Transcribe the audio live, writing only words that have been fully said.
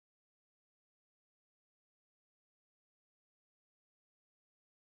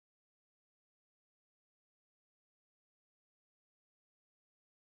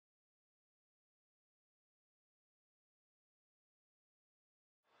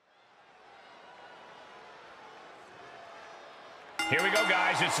Here we go,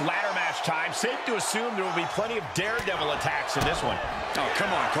 guys. It's ladder match time. Safe to assume there will be plenty of daredevil attacks in this one. Oh,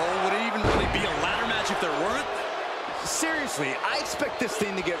 come on, Cole. Would it even really be a ladder match if there weren't? Seriously, I expect this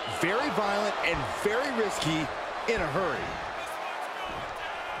thing to get very violent and very risky in a hurry.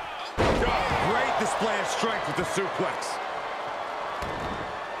 Oh, great display of strength with the suplex.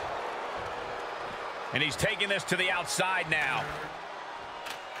 And he's taking this to the outside now.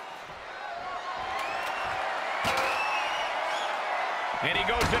 And he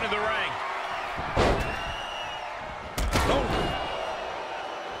goes into the ring. Oh.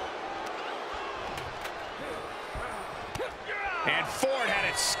 And Ford had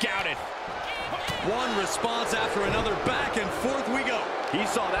it scouted. One response after another. Back and forth we go. He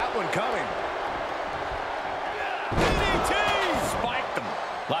saw that one coming. DDT! Spiked them.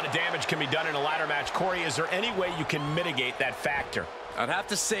 A lot of damage can be done in a ladder match. Corey, is there any way you can mitigate that factor? I'd have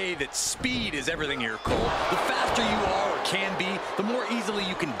to say that speed is everything here, Cole. The faster you are or can be, the more easily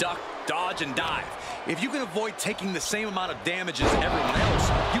you can duck, dodge, and dive. If you can avoid taking the same amount of damage as everyone else,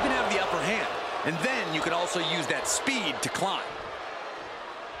 you can have the upper hand. And then you can also use that speed to climb.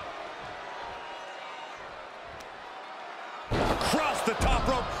 Across the top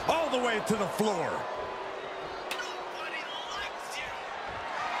rope, all the way to the floor.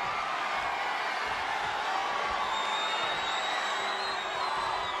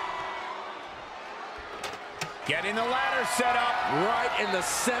 Getting the ladder set up. Right in the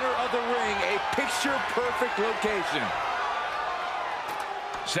center of the ring, a picture-perfect location.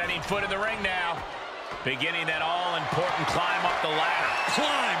 Setting foot in the ring now. Beginning that all-important climb up the ladder.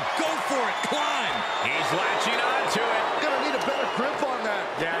 Climb! Go for it! Climb! He's latching onto it. Gonna need a better grip on that.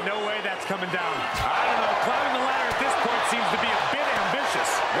 Yeah, no way that's coming down. I don't know. Climbing the ladder at this point seems to be a bit ambitious.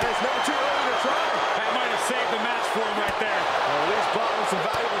 It's never too early to try. That might have saved the match for him right there. Well, at least bought him some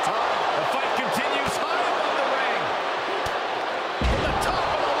valuable time. The fight continues high above the ring. From the top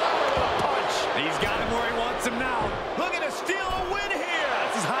of the ladder with a punch. He's got him where he wants him now. Looking to steal a win here.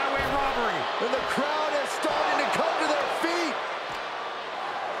 That's his highway robbery. And the crowd is starting to come to their feet.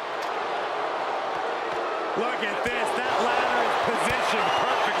 Look at this. That ladder is positioned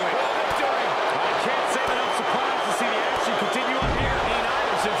perfectly. Victory. I can't say that I'm surprised to see the action continue on here.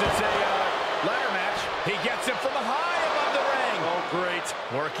 Since it's a ladder match, he gets it from high above the ring. Oh, great.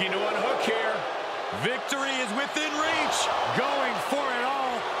 Working to unhook here. Victory is within reach. Going for it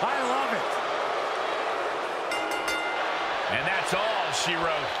all. I love it. And that's all she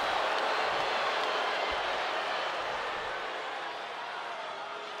wrote.